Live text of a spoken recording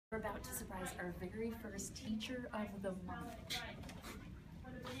We're about to surprise our very first teacher of the month.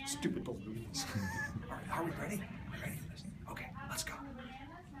 Stupid balloons. All right, are we ready? Are we ready for this? Okay, let's go.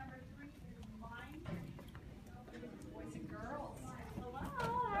 Boys and girls. Hello,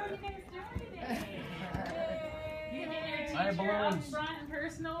 how are you guys doing today? Yay! Can your teacher up front and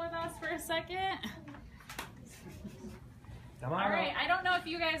personal with us for a second? All right, I don't know if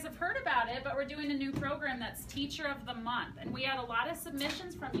you guys have heard about it, but we're doing a new program that's Teacher of the Month. And we had a lot of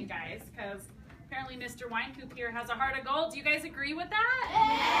submissions from you guys because apparently Mr. Wyncoop here has a heart of gold. Do you guys agree with that?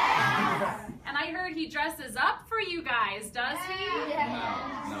 Yeah. And I heard he dresses up for you guys, does he? No.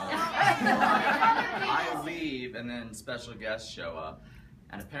 I leave and then special guests show up.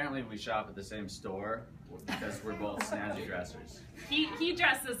 And apparently we shop at the same store because we're both snazzy dressers. He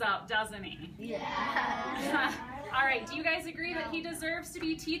dresses up, doesn't he? Yeah. All right, do you guys agree that he deserves to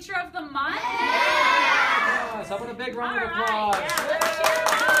be Teacher of the Month? Yes, how about a big round of applause? Right, yeah, let's cheer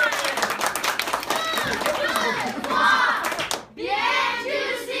him on.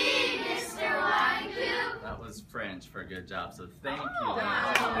 Mr. Wyncoop. That was French for a good job, so thank you. Good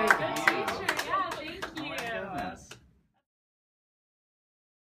teacher, yeah, thank you. Oh my goodness.